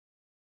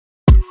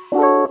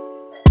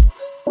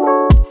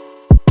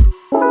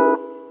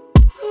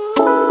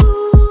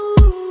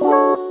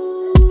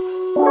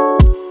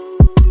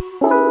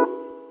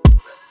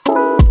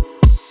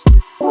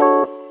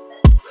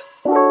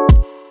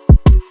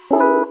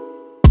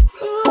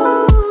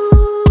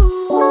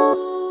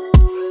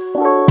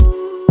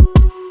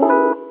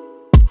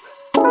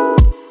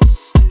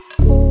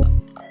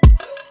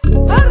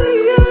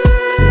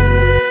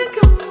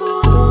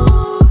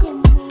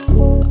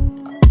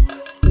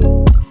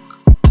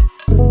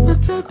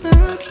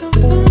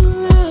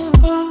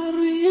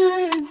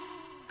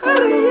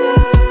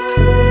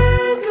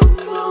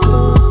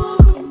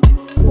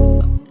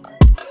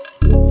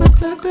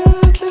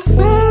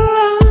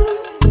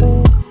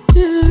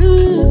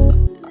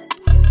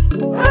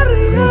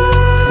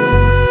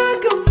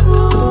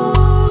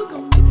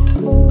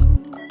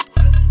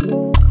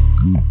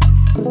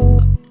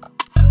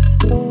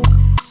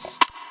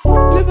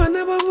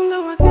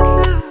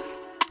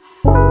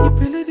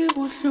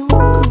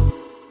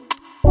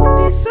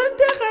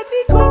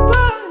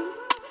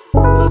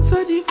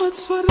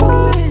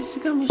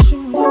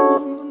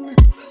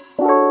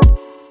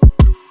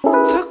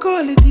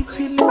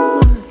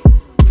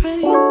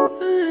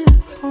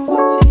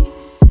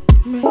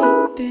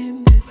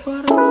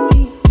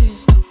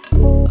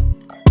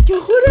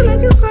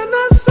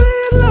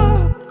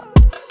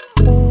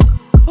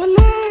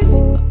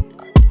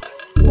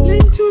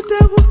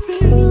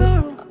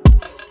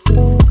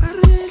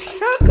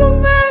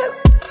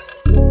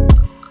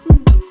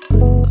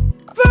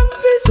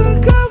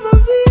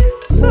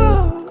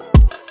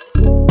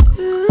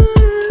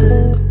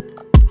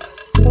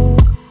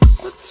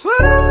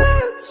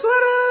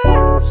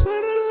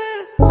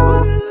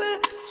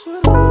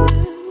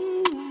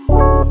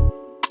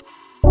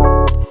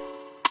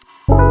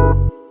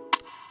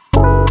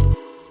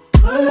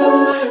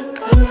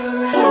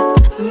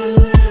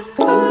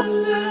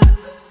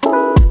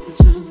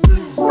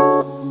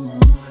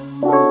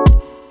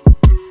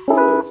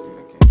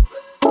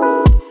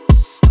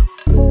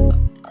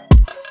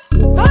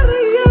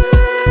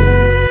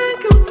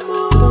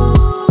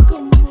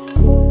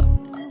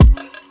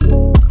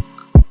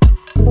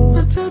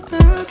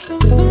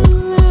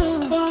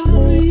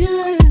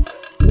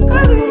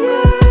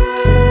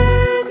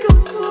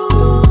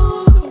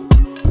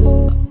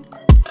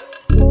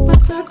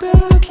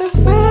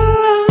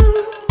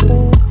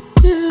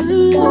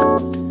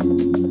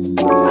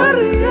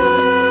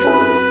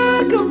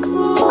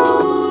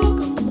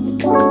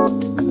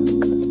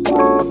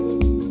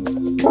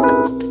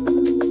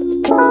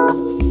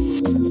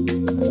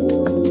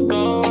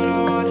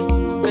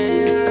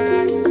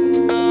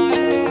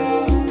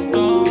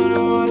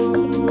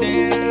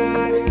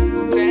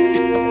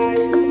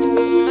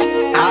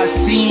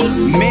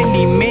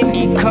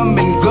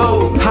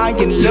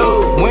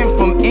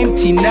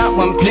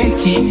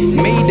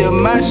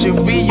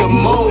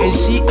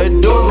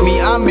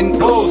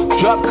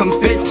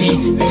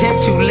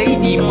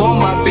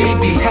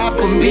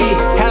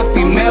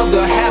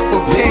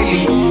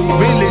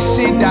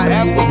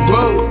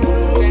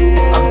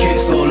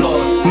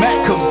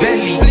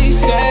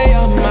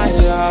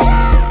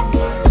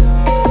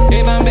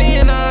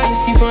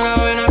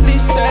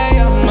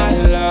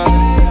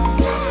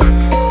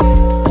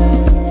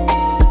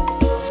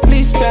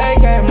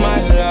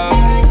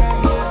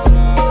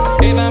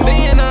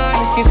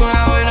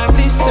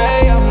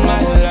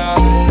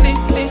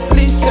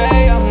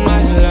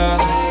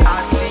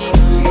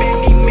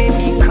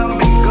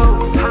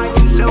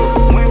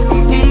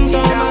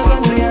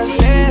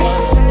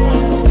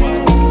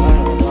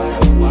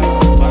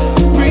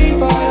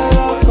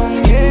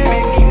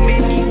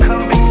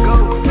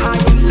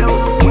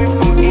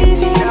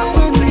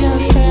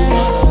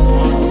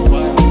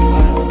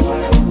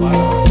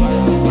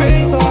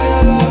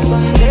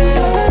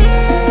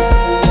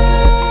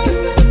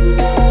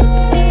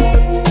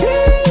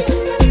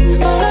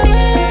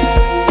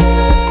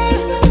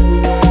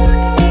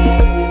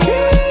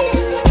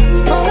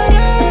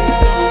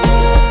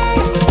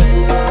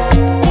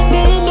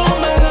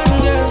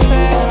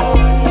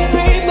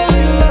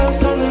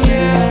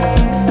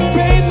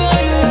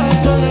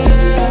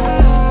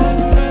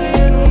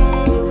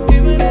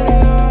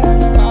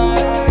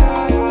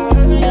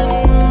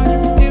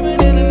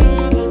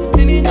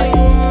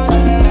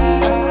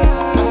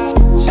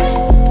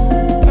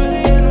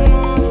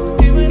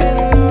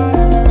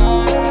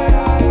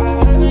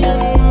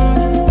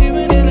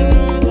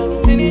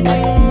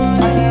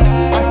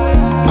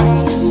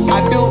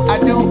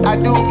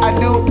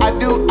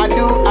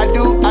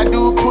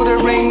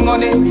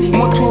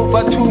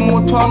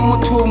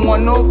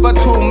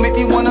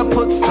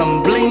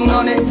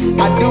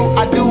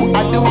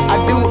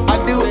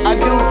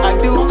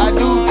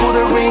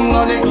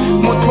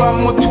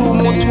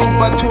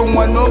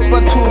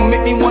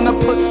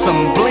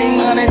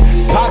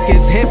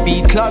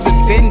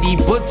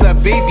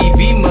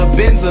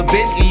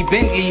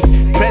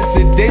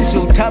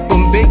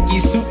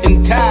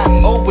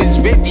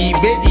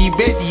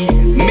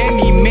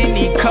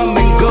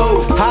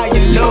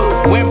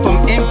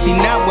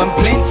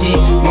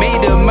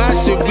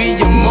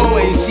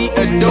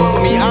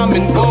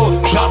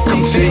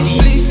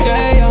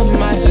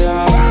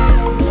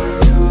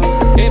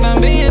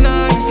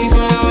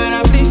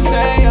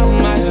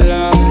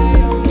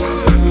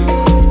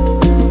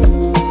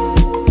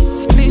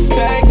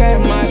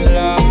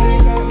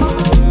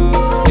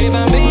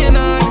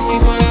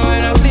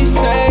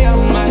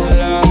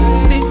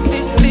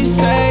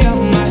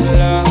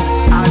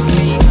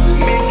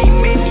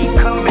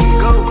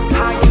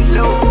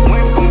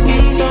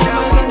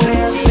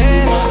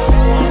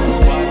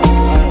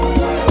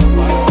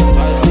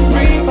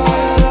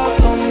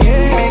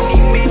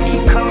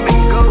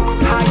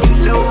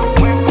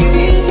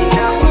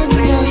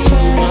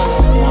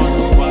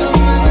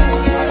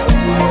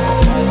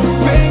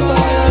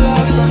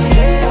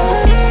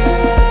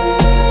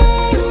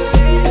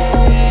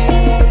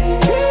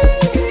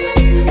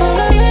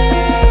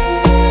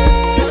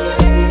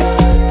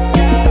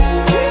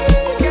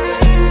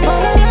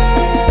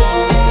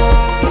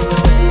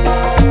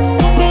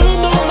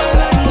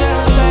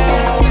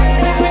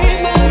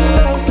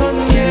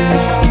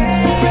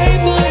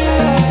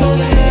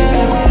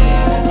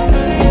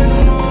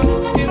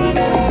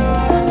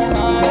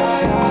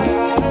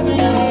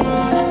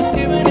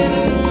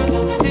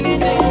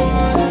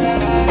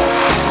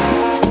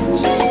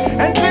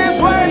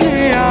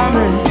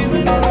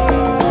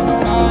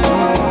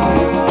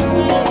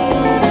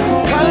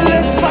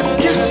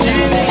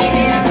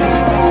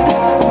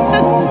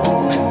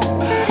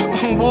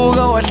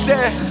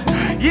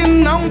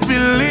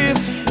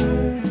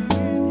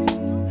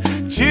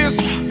Cheers.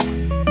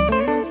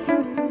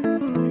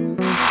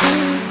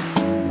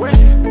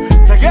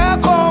 Take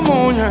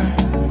komunye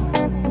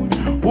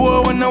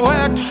uwena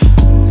wethu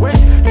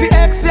si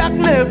exact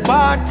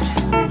nepart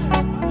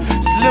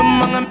slim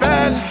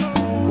ngempela.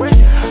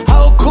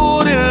 How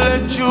could it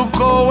let you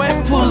go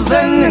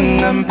ephuzeni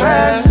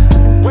ngempela?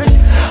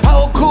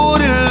 How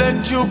could it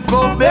let you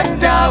go back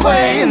that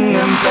way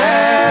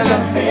ngempela?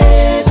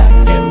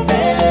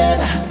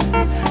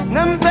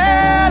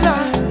 Ngempela, ngempela,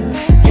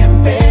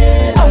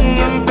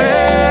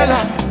 ngempela,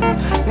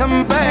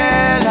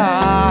 ngempela,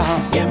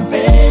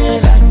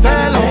 ngempela,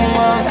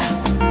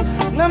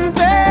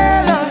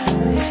 ngempela,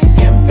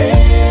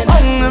 ngempela,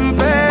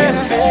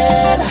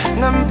 ngempela,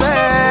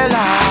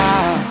 ngempela.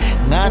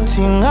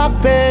 Nathi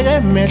ngabheke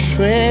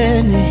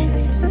emehlweni,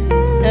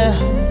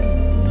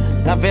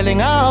 ngavele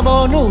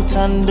ngabona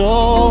uthando.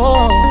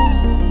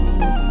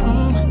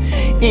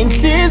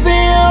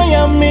 Inhliziyo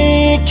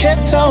yami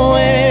ikhetha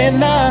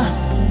wena,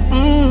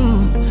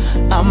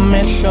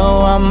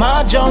 amehlo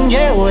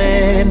amajonge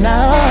wena.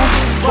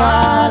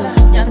 Twala,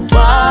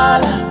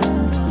 yatwala,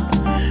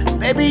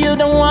 baby you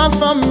the one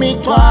for me.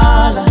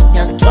 Twala,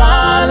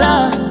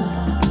 yatwala,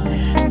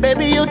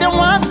 baby you the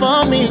one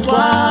for me.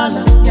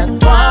 Twala,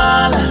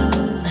 yatwala,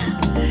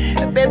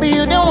 baby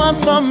you the one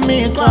for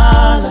me.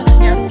 Twala,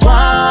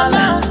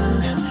 yatwala,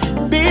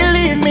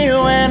 believe me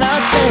when I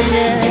say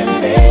yeah.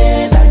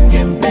 Ngempela,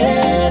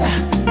 ngempela,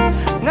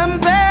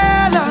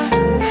 ngempela,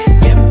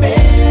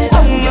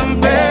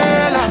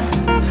 ngempela,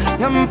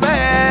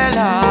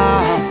 ngempela,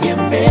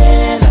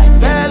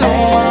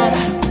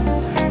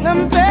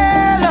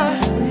 ngempela,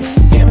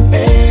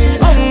 ngempela,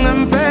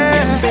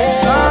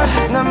 ngempela,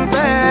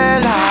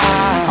 ngempela.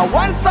 I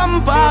want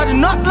somebody,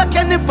 not like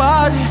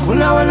anybody.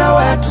 When I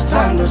to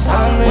stand or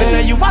stand.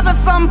 When you want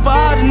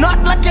somebody,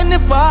 not like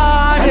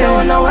anybody.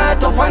 When I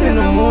to find in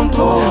the moon.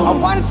 I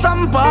want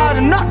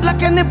somebody, not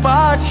like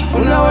anybody.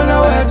 When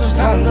I to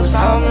stand or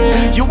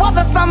stand. You want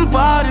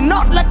somebody,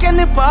 not like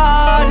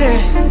anybody.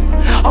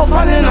 I'll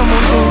find in the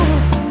moon.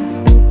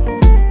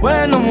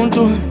 When I'm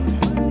doing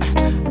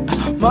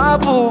my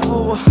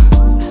boo,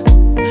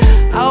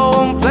 I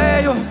won't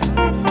play you.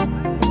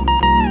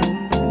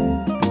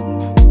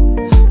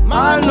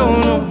 No,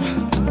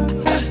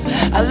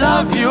 I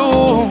love you,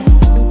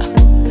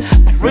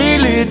 I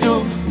really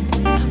do.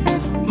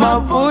 My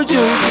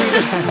buju.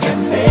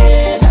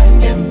 Ngempela,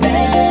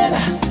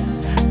 ngempela,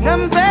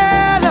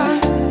 ngempela,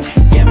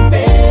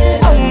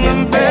 ngempela,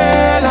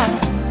 ngempela,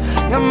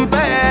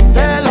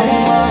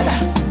 ngempela,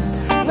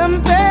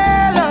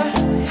 ngempela,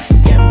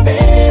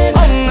 ngempela,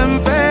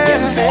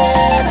 ngempela,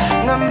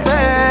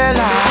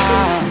 ngempela,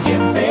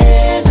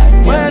 ngempela.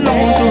 When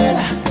I'm doing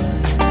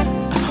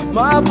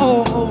my boo.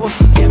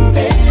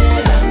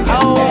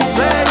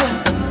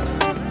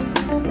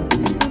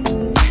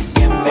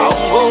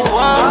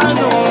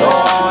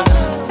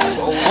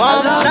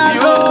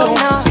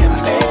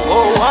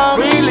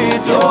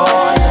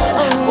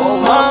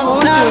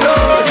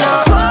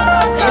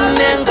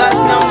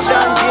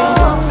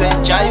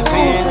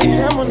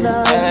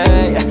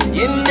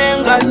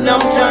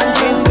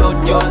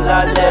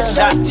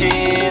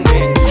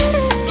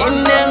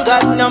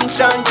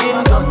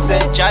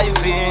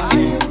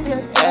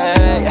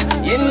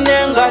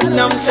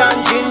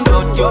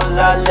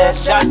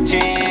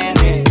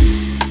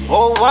 Go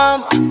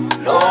am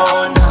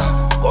lona,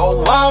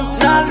 go am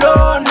na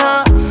lona,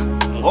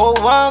 go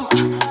am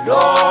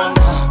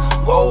lona,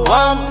 go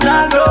am na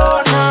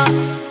lona.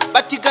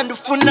 Bati kandu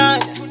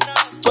funani,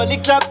 twali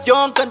club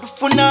young kandu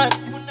funani.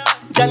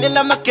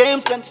 Jalela ma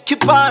games kandu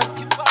skip on.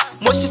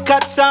 Moshis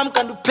cut some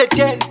kandu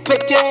peten.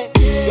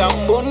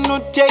 Yambonu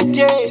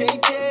tete,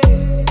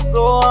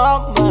 go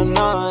am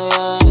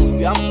manaya.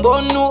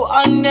 Yambonu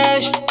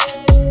anesh,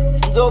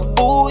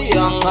 zobu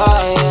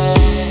yangaya.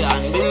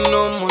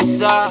 Yanbinu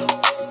musa,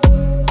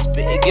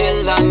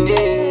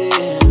 spegelande.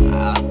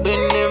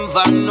 Abenim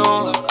vano,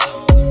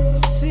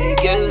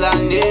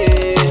 sigelande.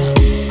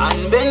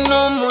 Yanbinu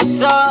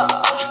musa,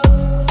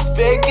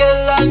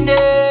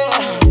 spegelande.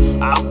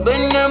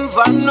 Abenim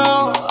vano,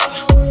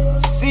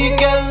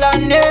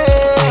 sigelande.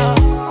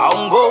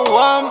 Go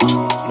am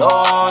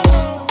lona,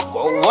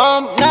 go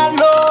am na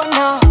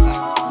lona,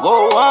 go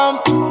am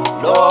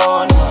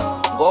lona,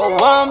 go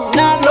am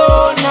na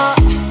lona.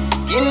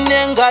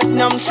 Inengat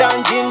nam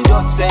shanjin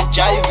dot se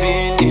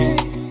chivini.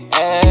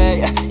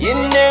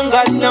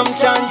 Inengat nam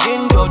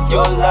shanjin dot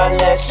yola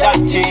le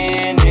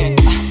shatini.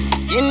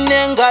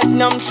 Inengat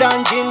nam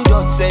shanjin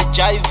dot se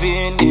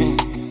chivini.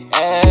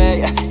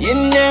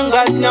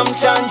 Inengat nam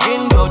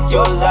shanjin dot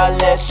yola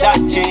le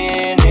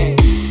shatini.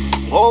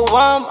 Go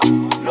am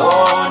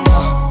lona,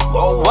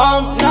 go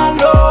am na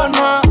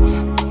lona,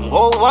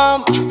 go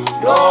am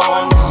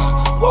lona,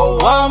 go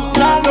am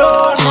na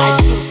lona. I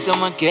saw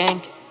some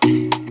gang,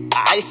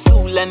 I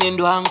saw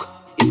lanendo wangu.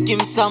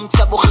 Iskim sam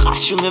sabo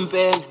khashu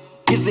ngempela.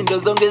 Izinto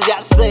zonke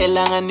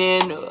ziyasela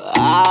nganeno.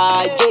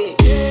 Aye,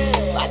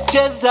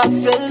 bacheza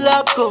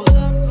selakho,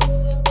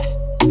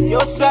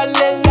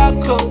 siyosalela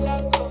cause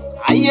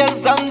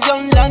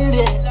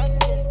ayezamzonlande.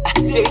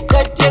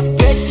 Sekate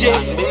pete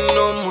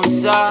Bino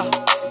musa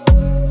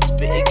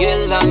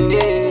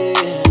Spegelande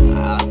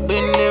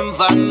Benim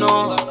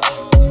vano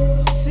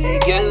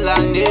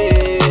Segelande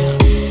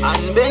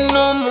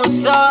Bino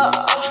musa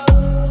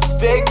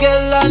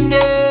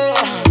Spegelande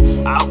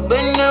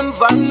Benim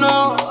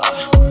vano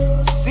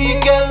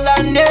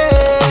Segelande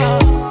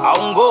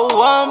I'm go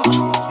lona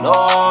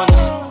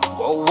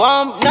Go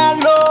na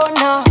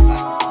lona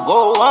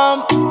Go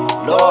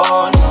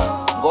lona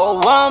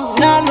Go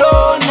na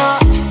lona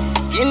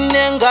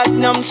Inengat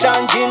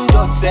namhlanje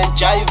indod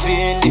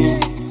sejayivini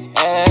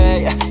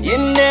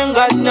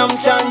Inengat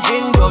namhlanje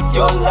indod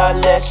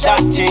yolala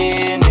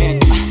ehlathini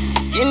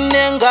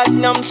Inengat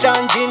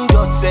namhlanje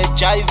indod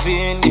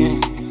sejayivini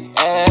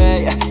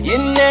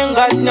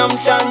Inengat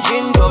namhlanje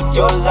indod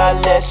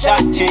yolala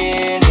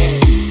ehlathini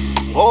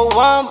Go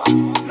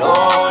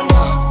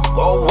lona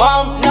Go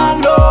na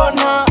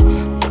lona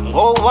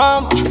Go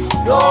lona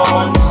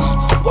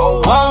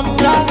Go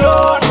na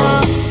lona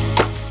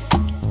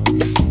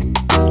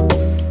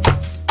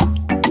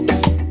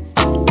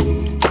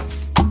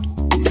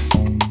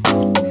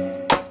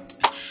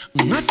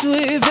Not to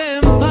a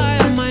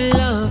vampire, my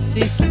love.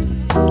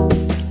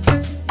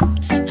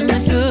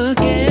 Not to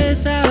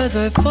guess I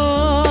got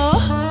for.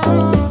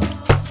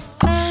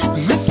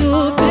 Not to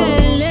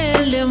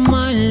pelele,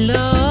 my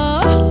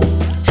love.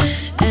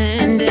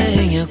 And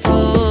then you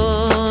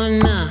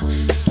corner.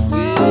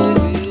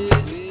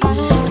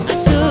 Not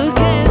to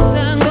guess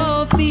I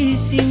go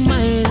busy, my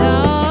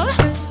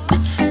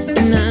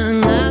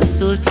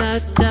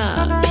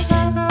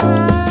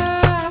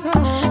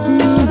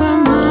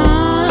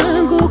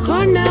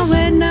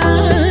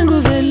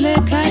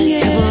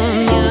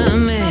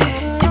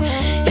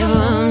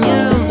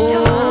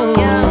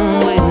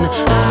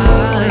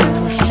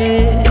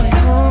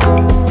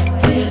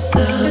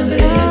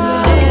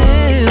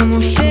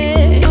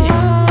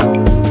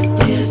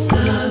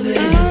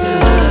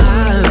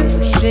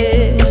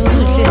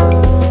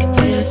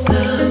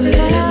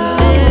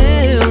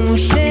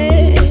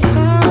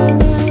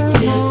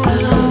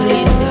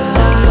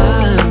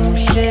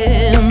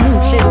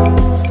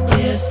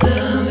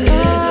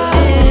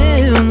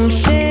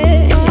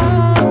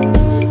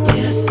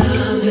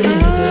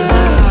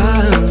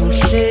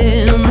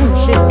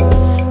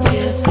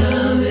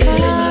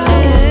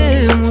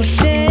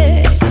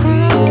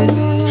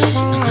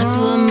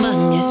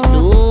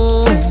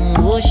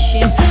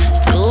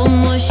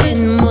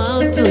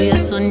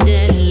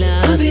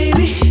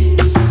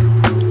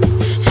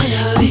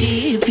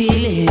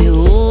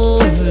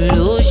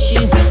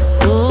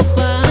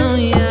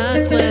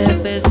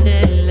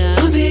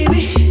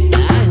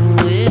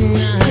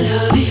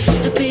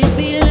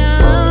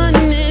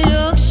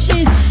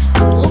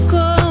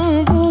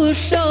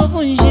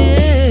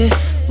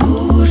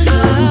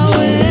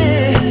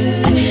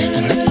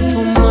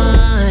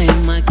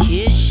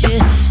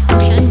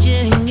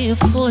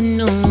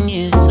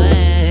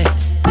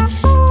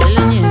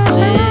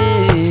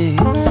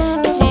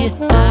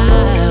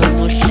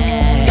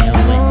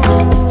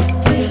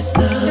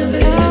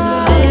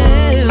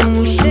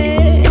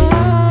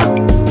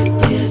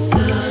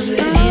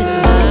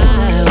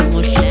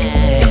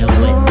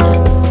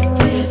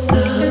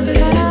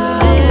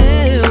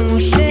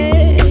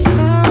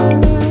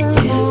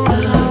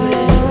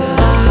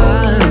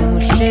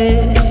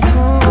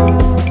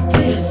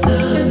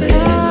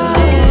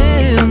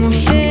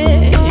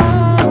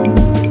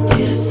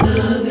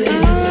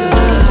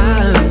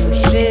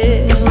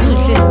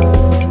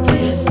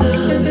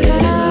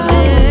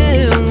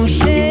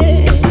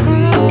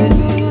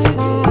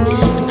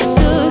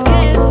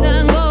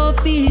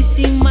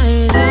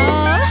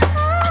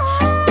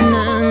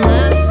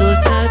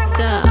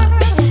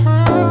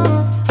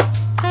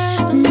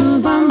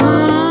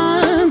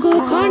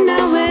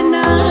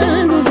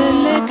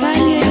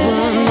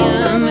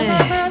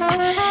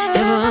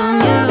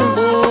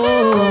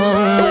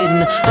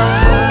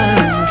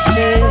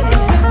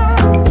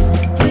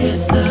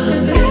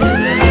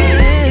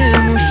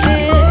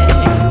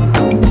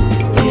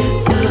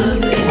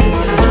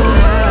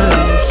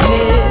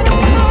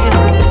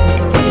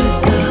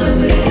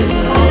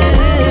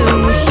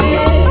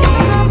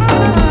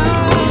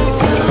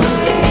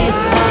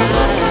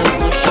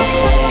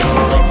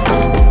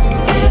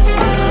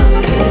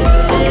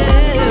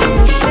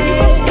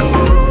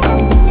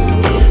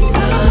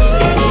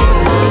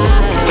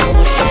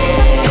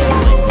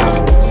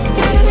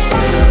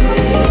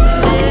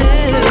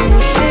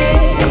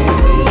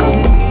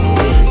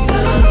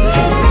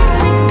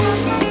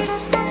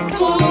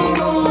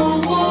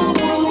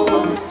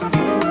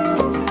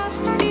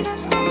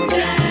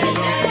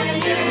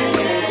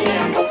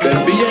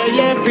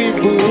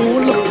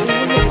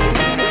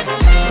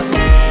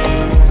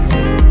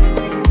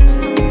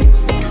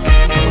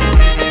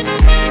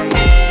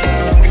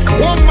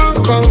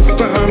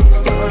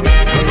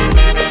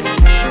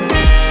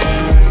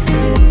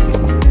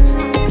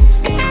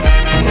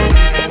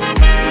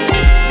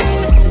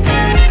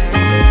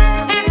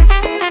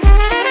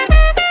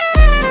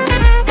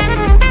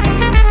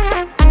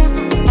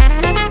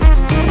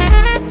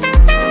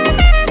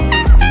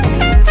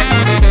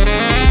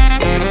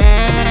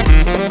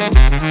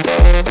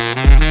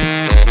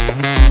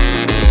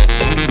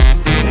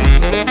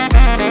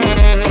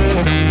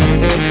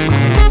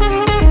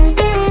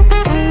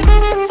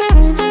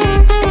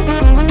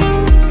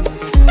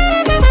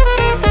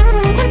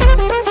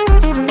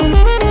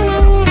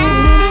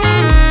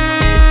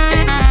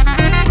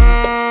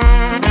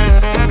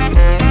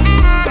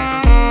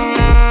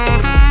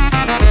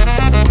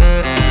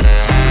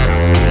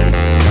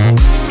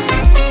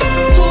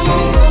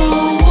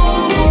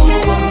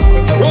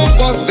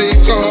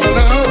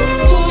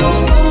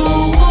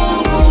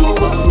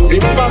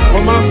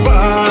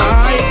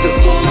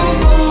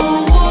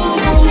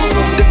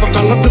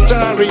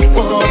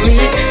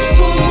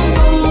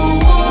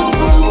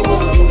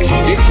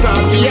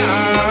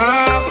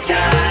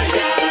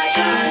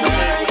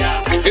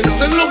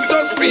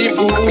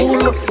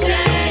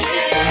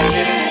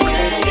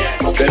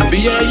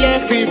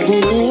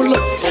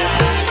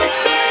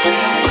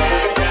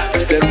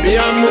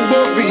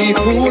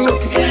people.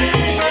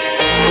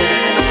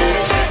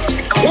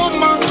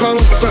 Woman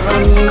can't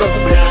stand up.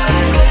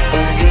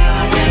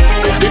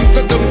 Things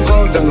that don't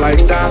call them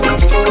like that.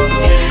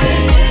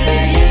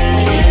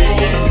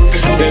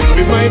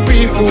 Envy my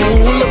people.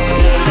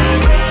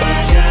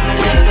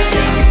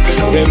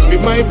 Envy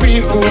my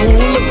people.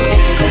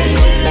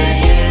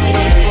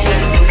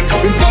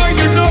 Before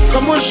you know,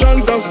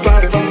 commotion does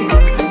start.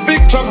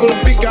 Big trouble,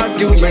 big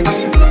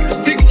argument.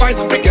 Big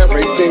fights, big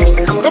everything.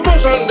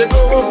 Commotion they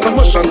go,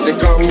 commotion they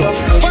come.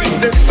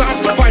 Fight they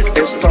start, fight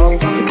they stop.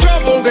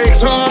 Trouble they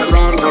turn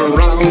round and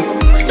round.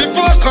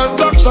 Before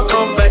conduct the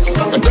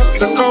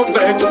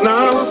convex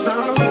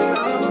now.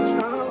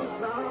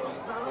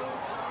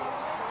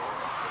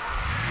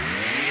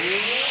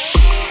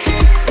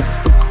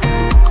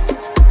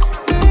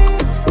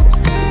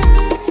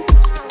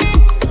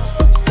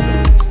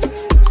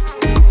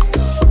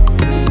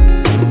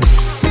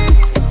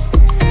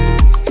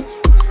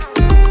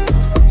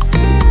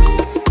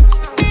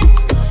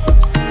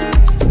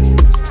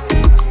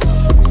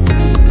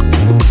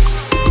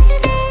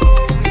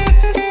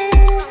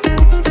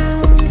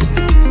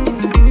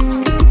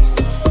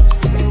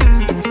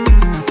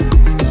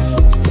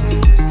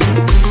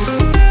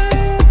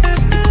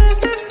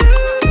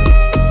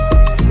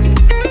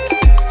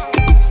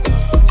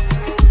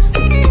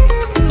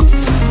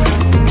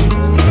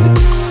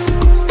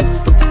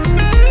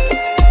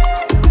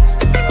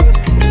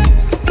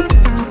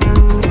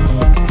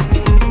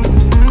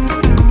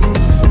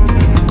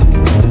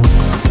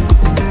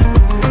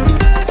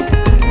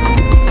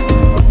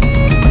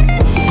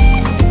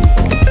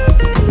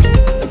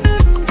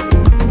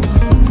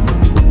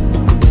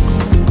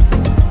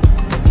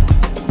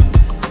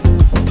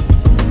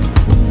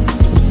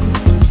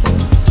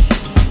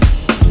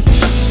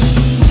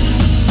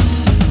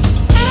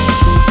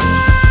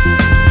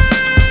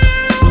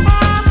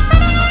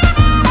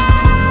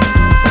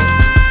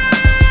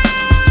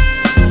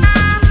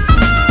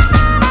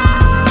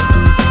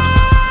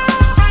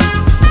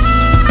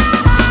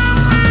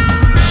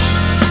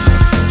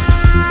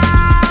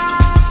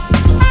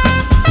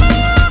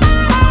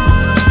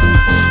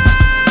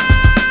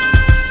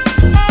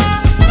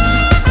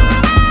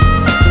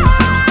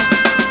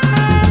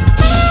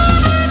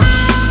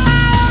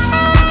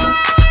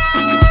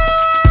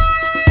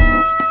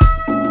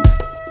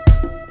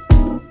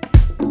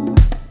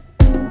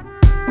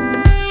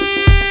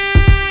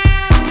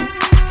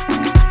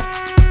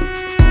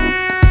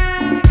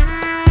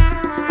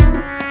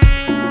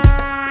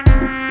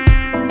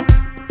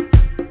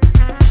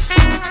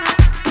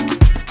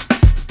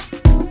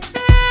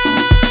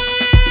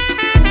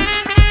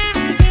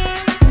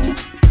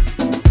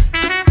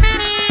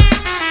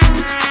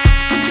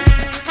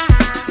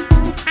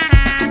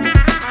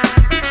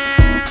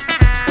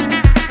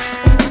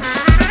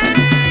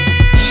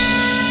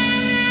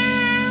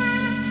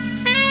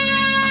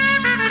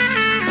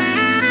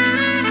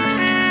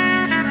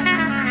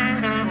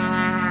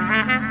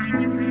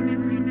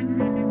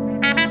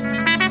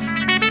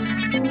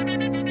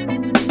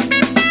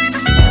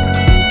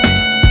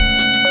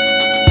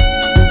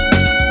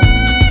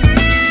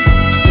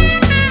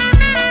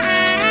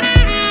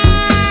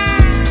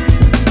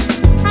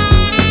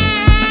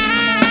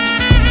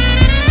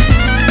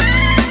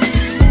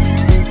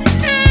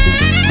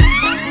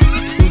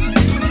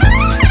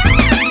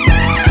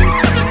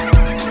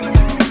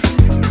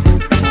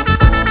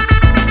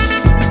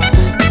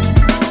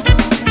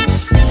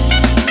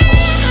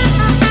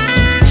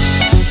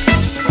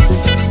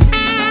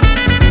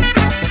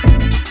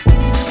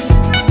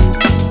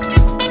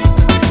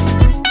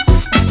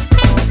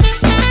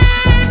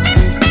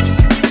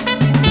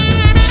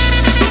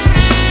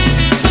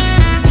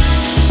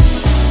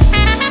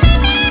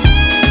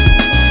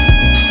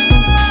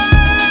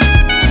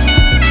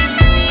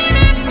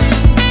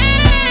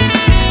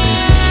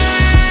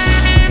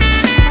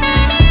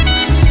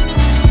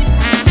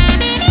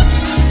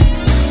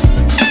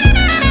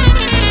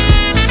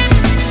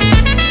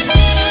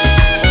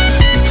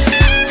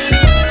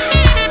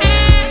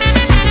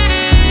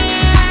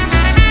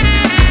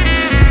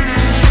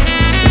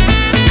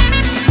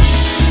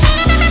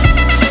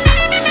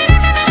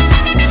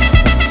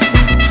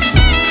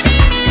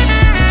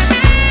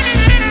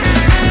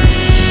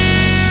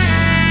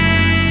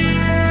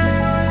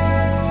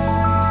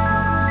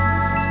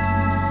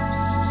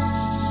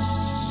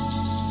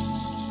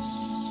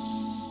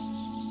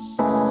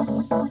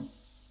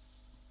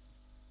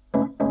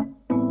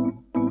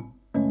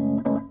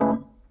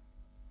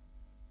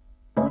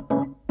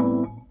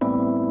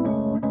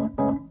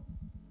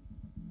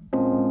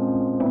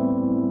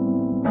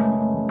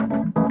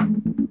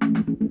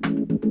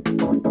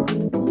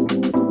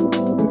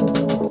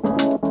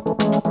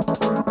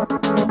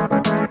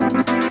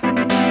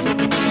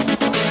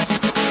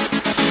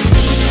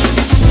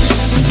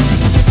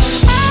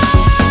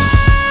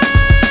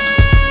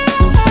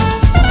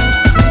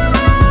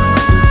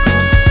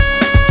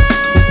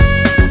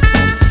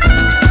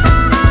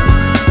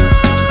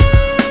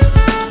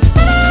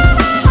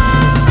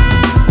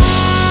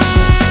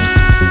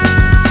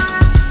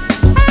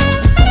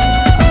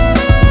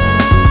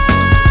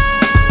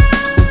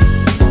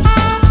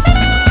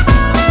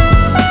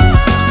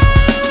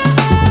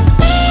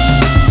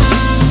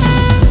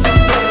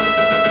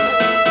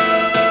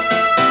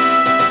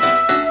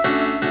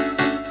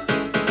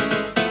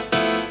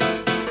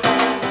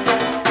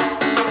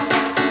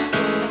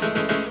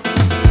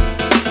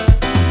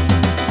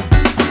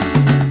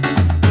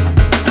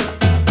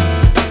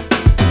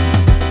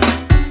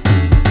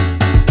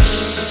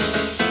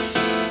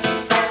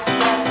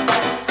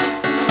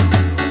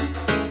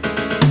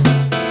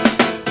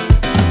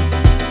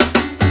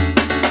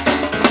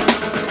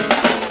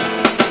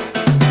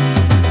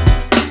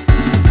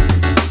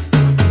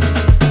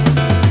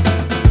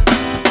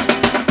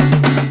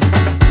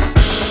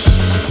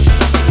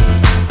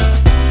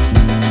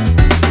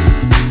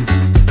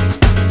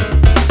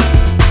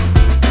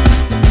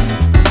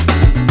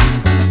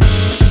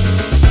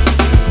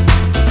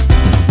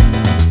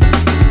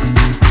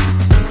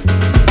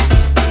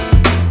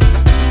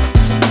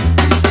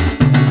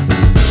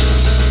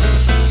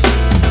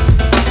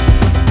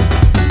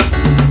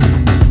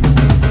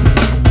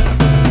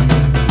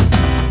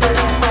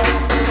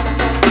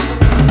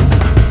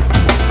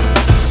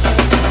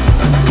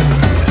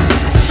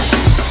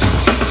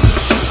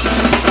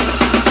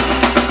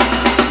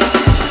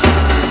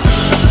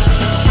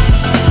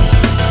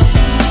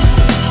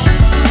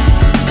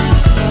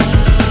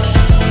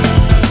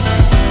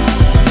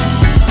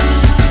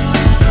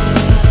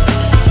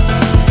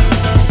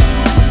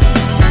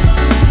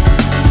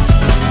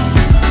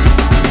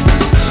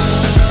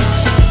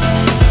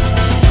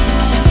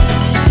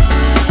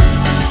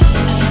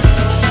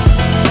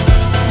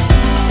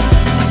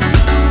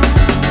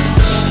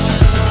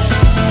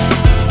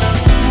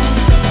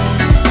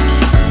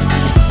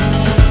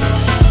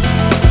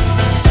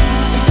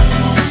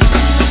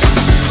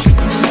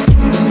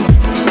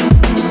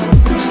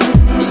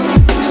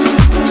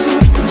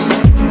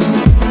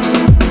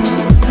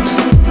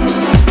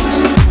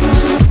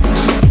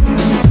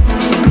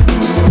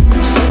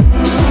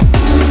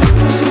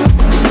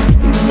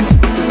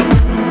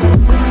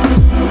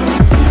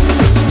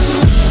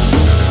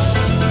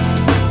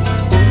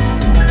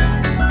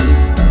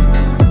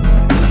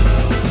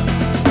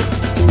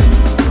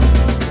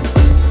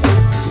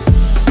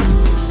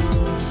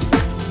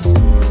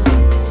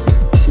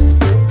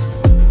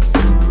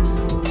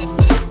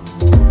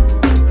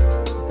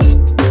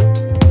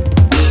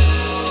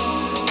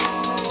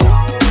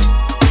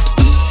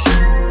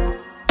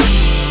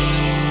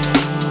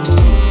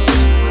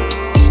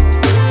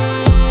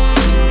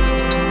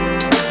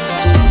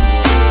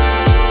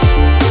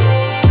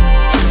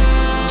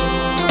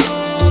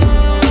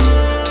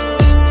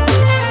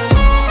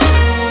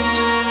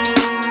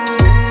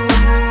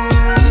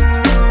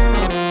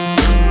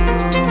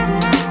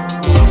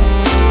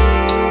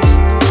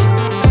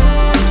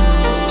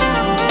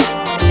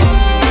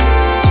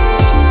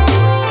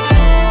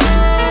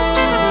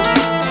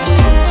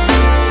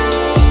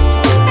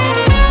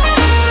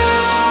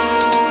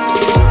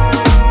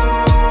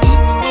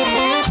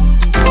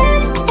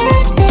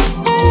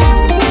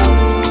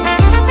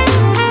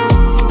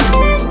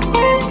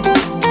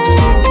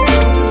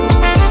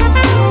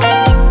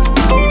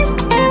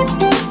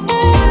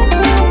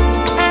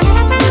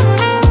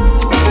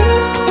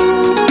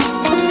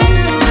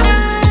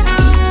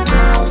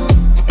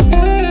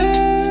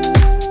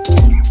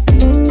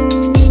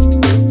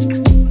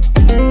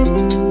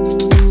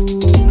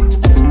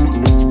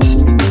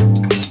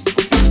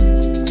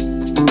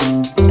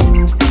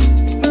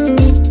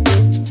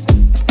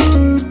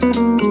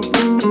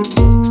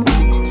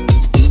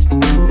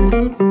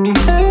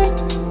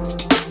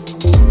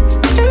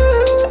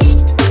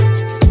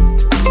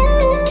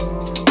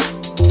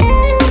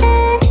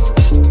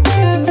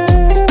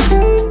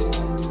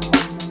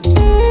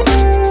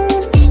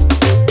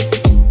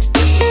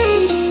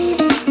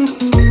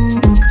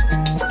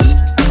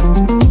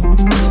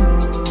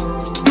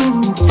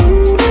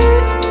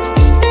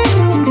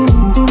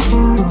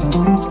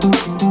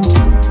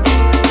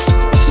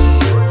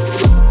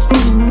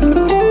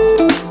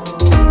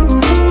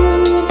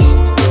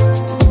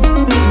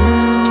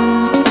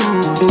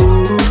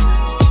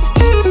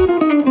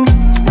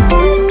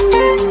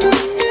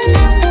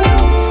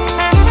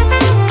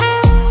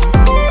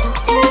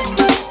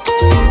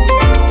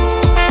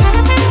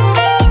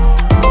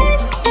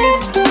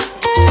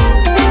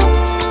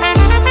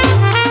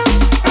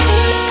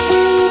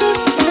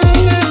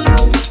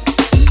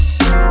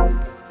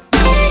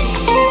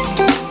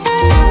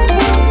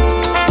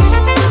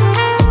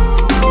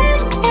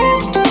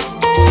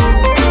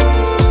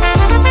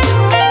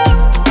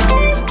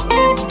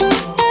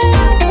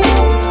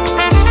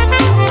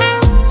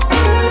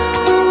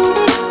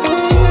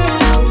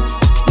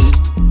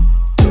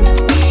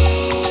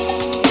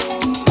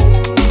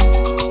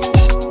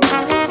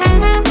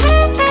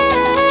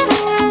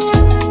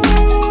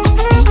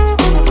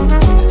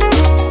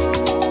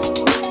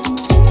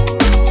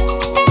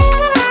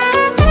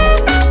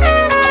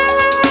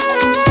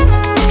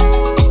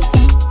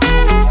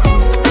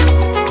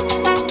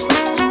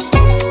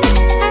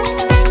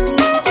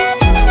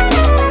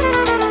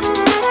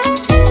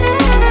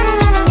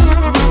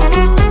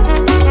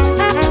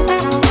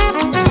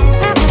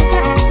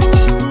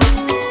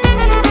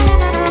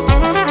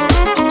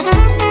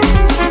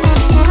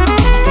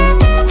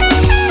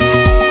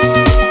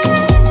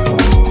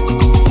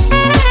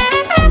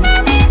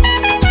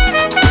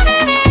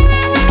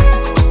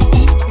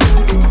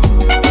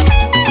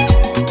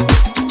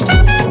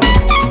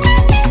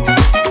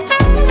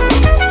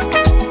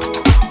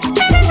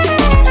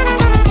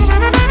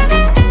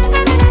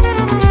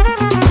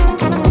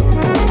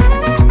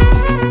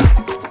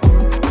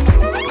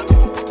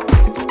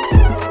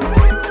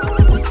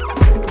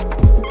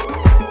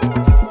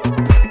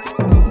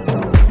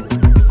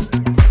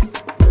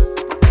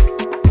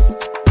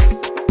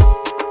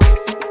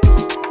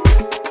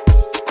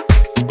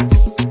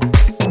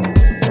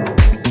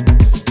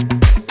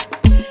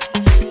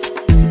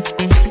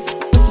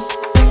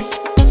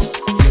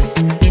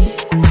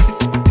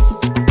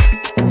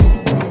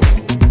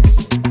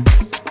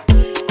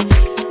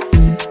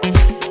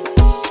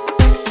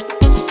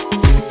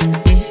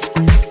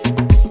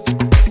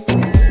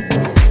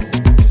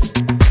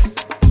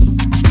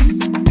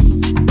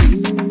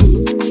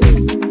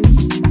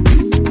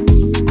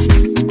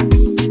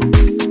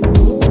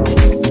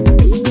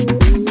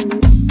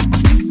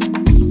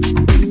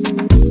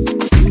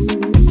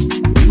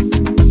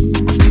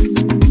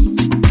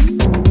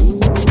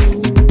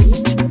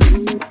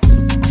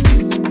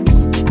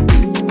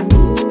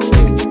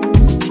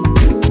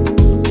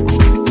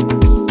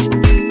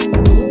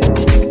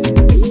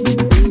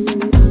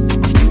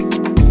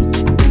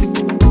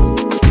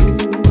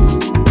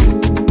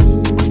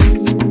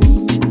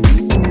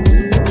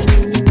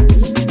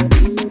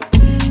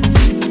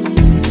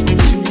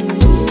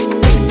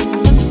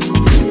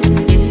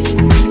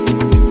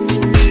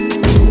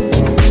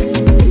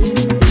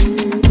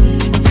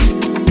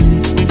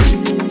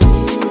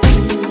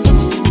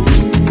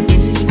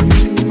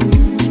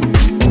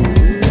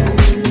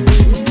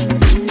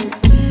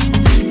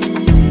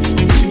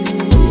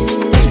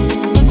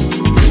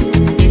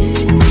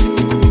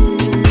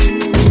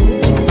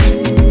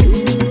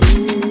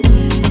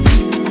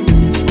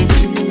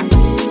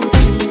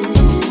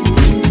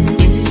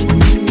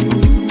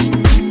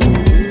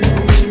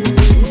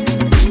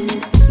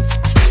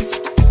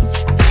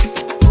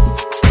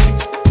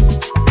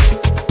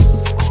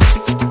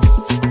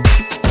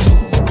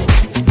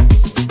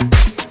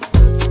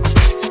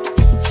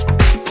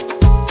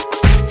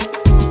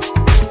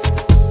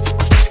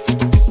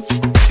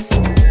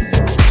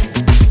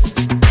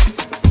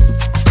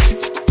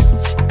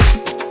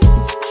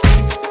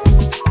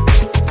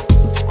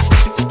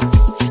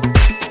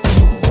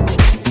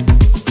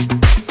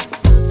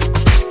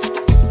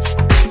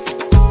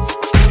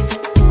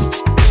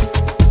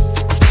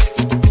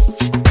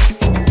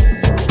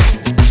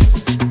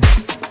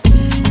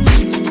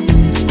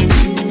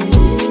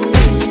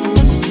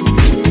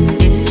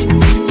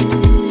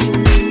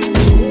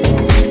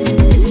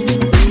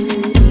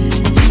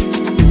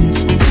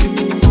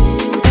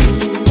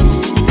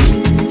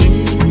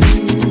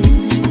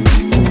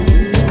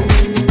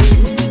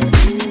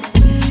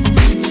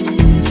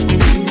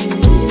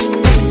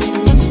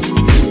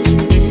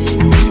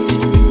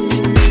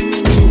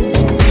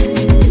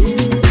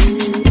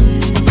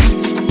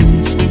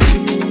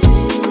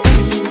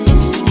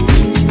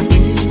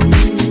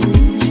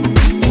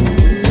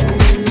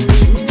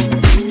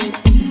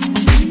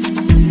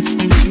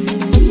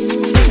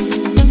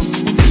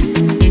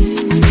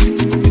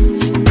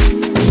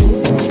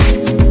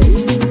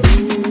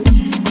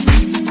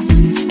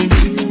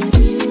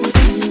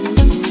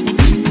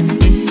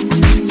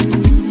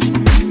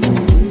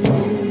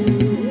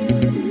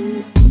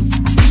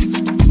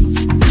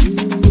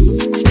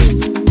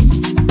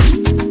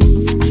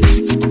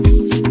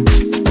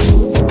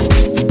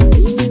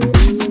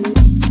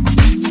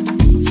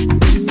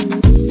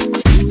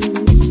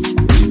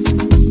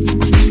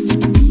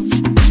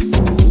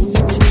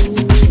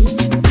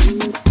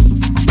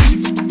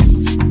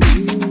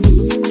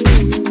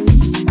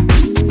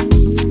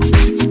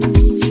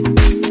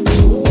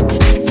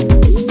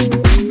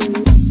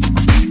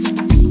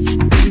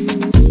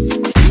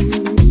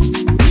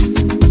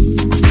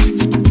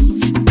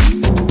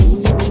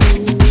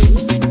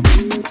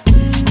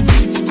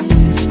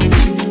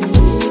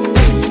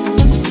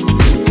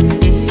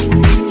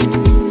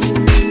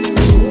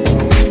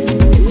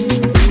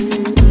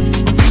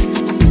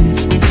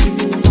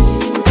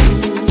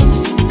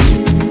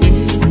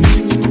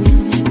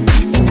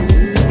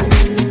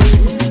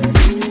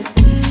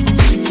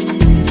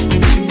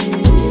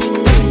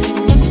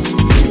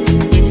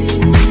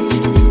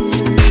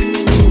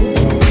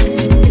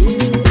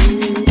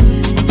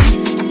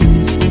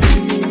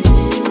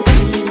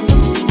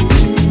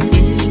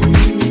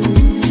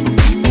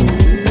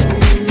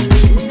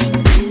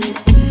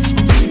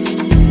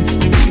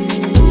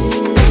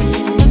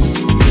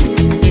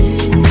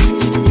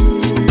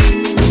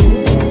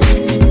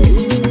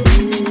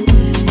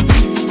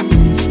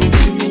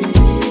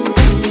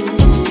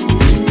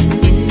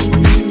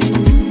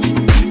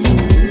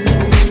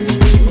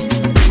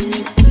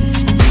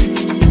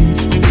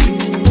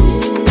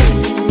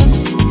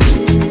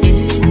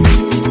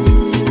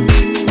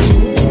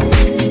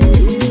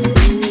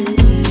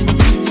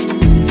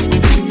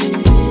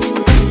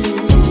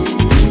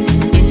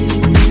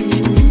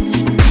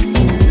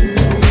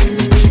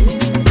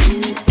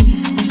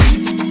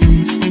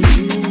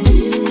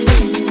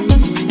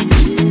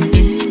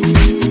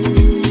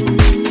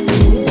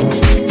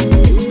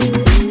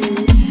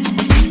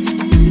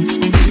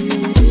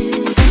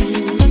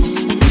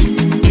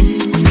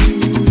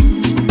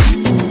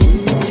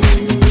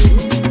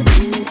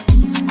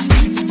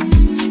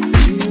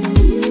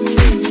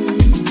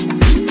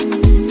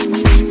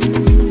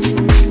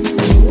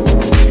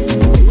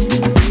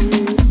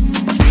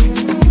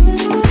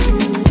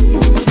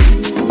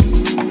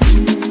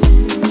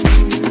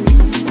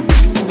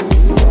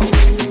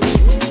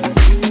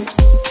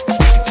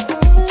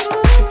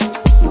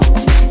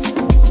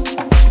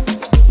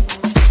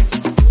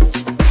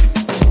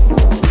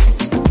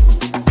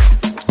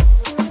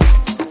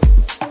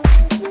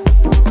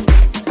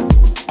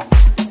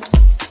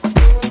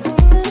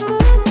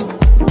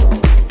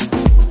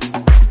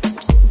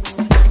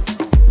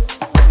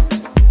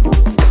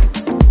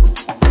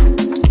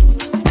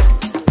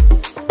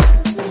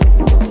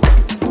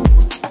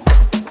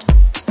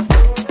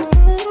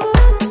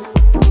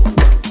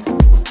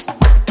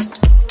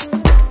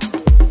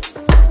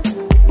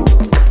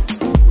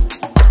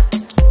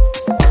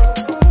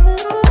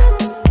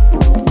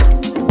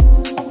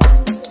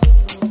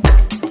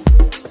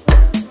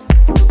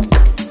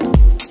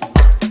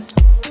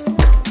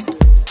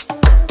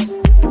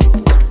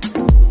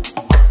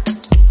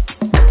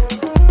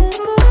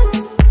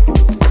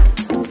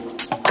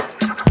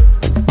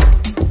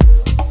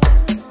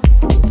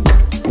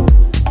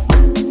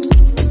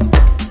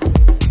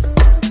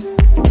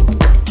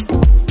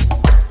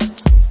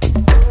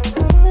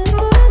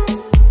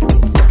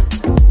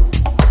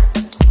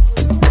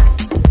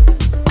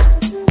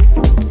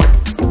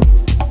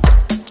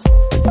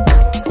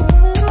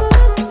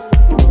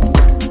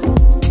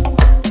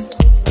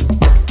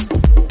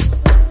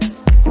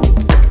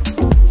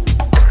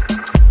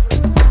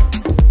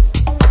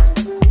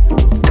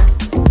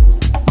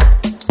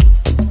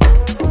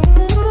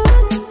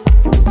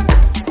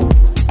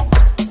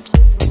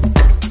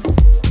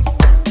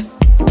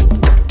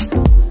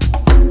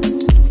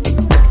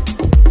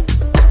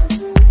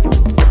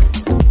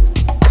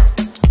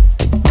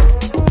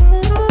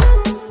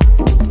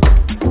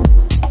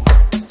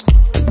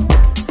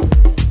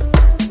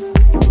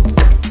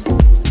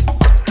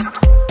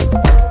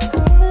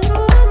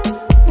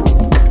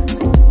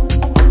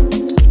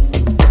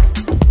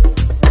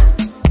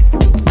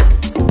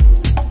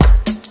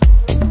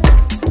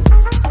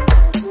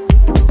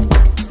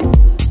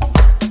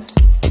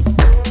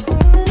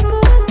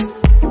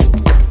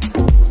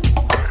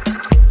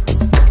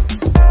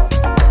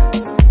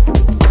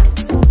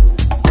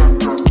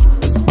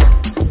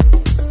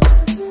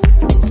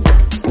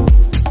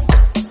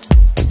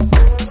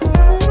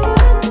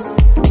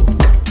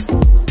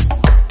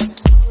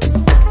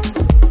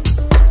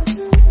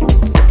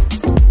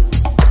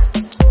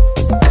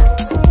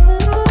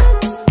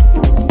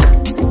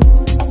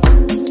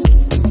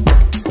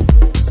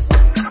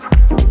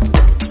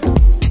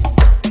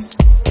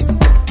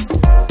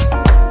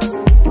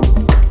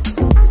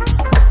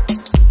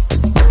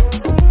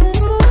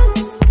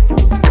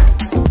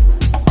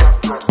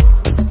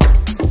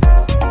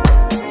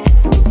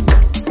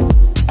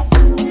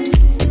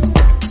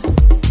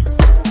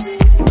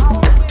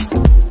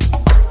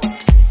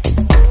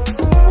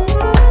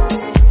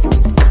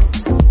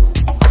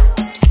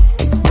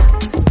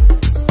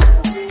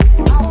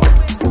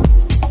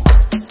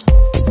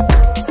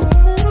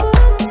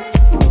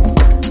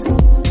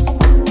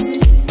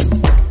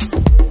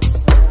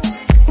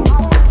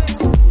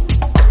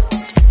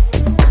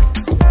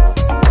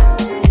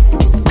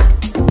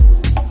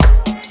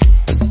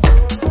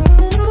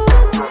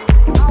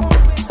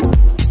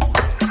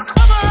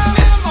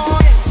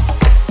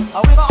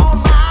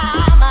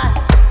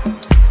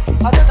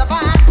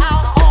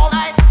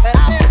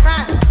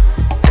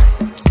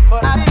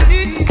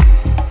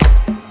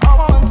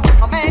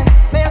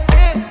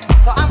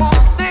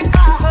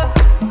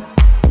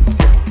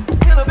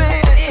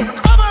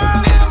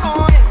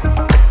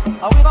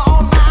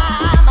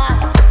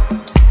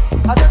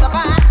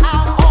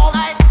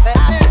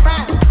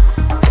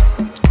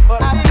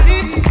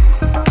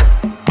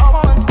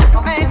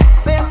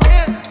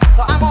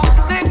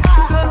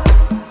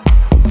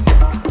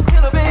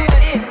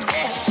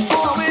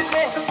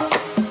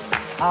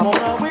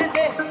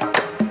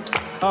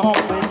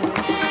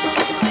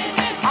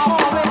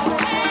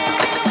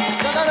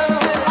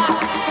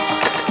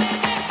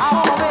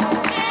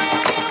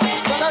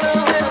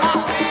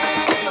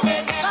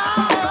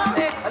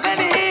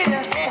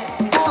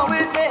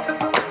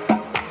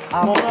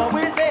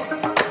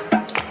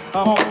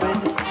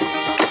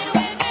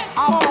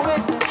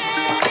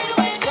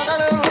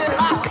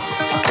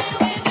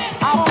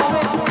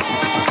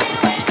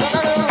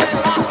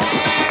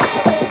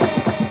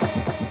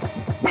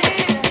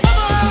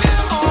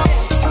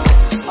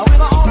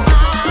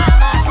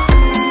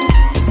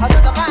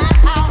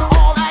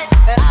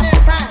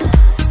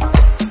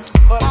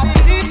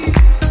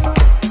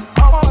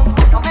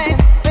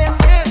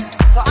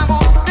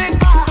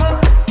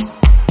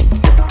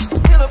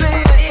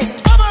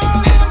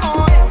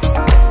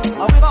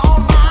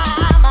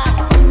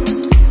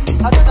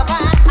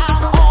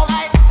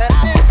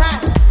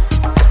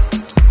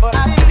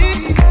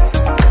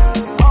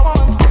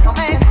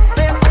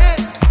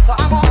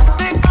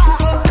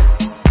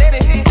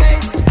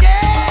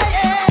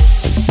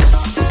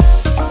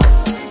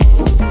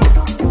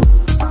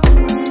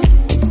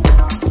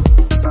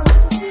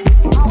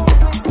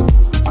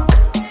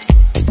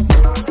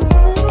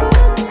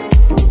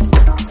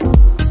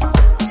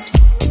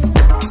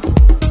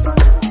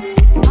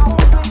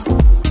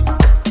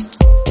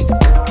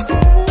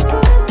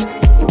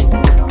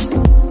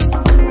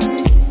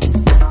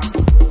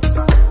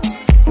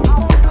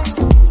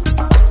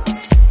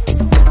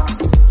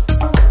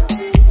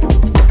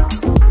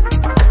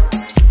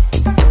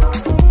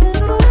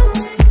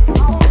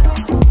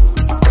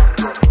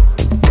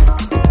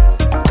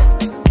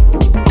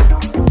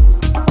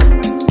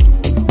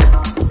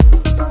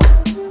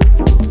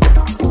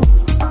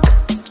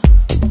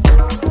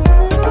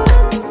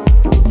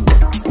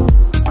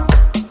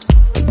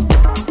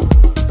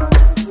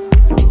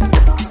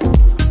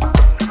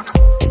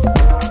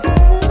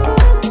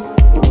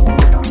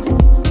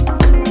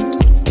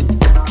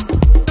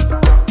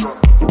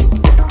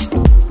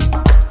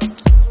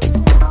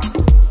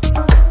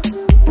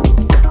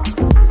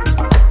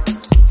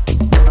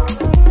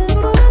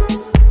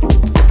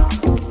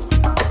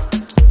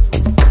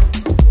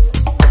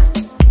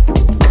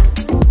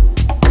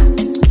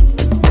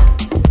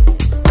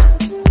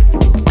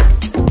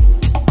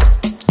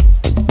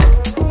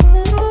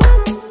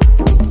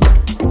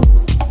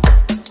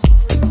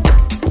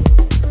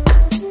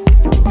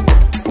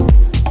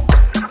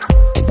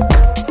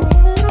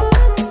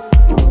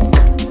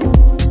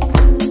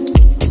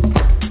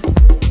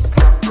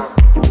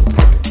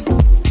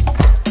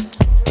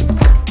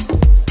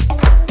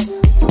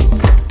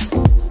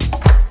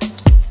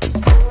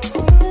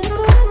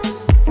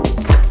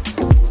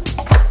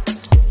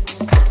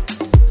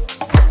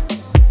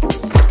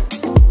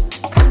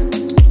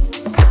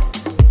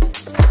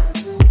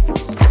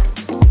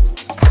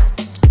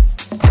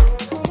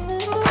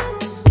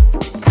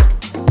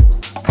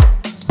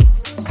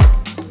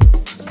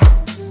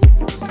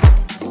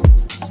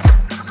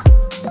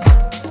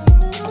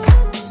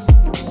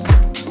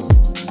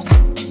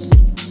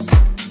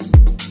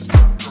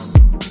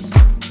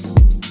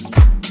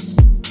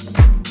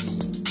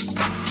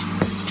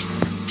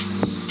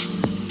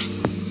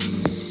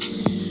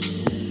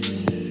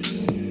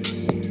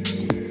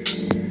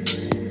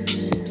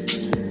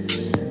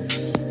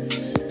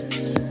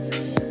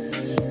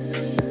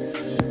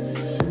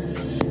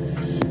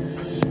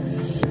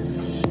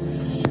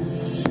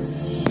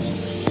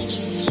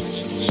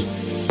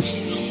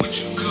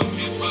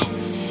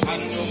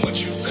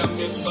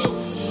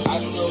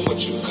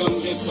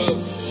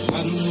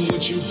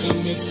 you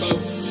come here for.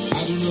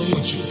 I don't know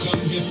what you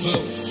come here for.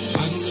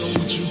 I don't know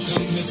what you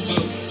come here for.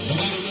 No,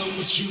 I don't know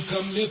what you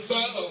come here for.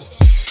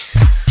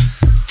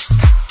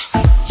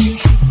 You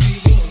should be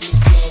on the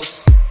floor.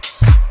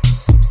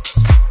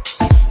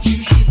 You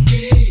should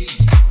be,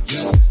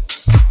 yeah.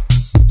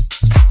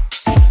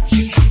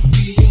 You should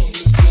be on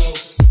the floor.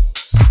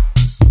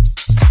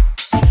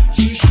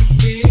 You should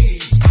be.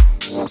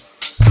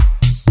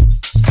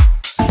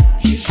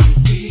 You should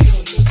be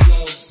on the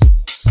floor.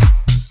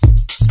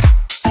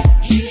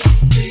 You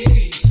should be,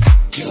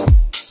 yeah.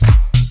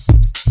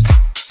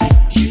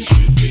 You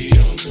should be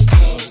on the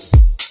floor.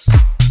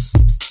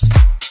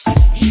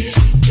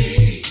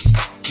 You should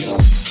be,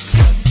 yeah.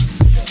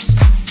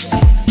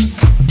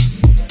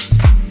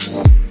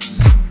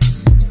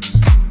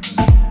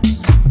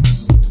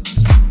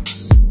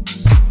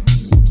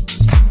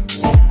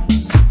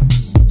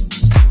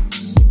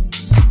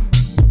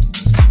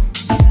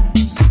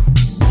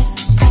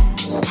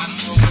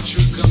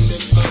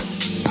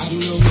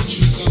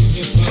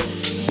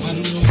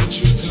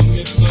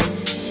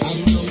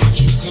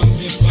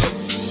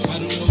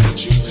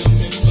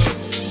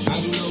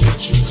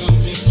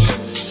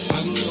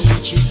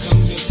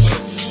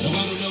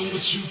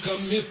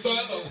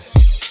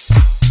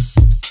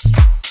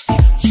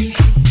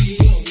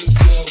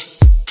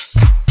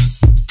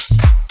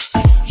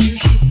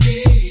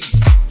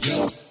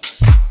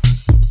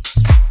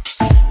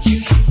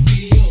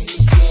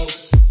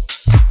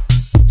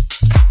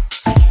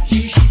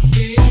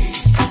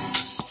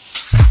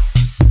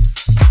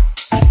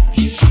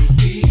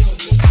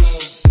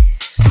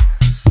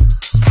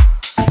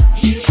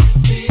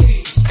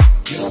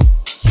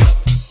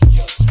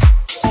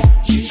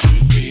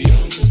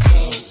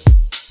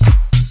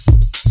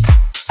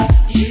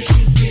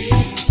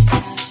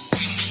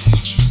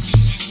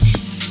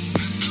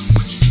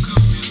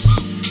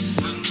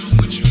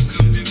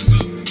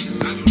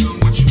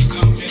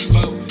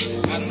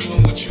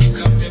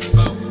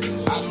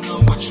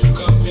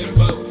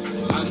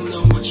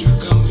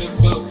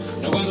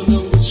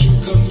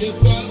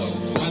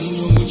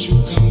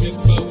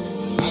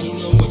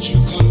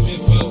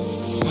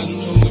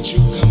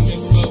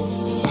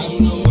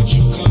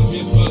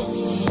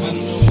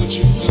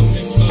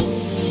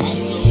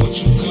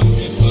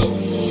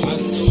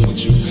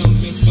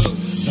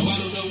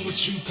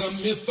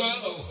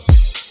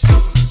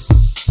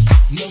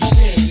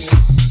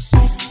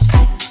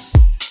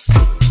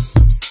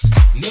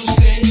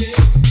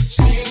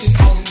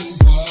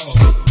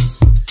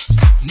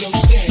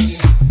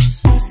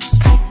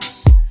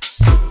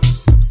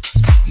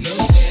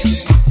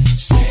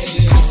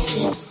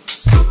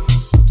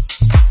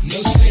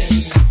 No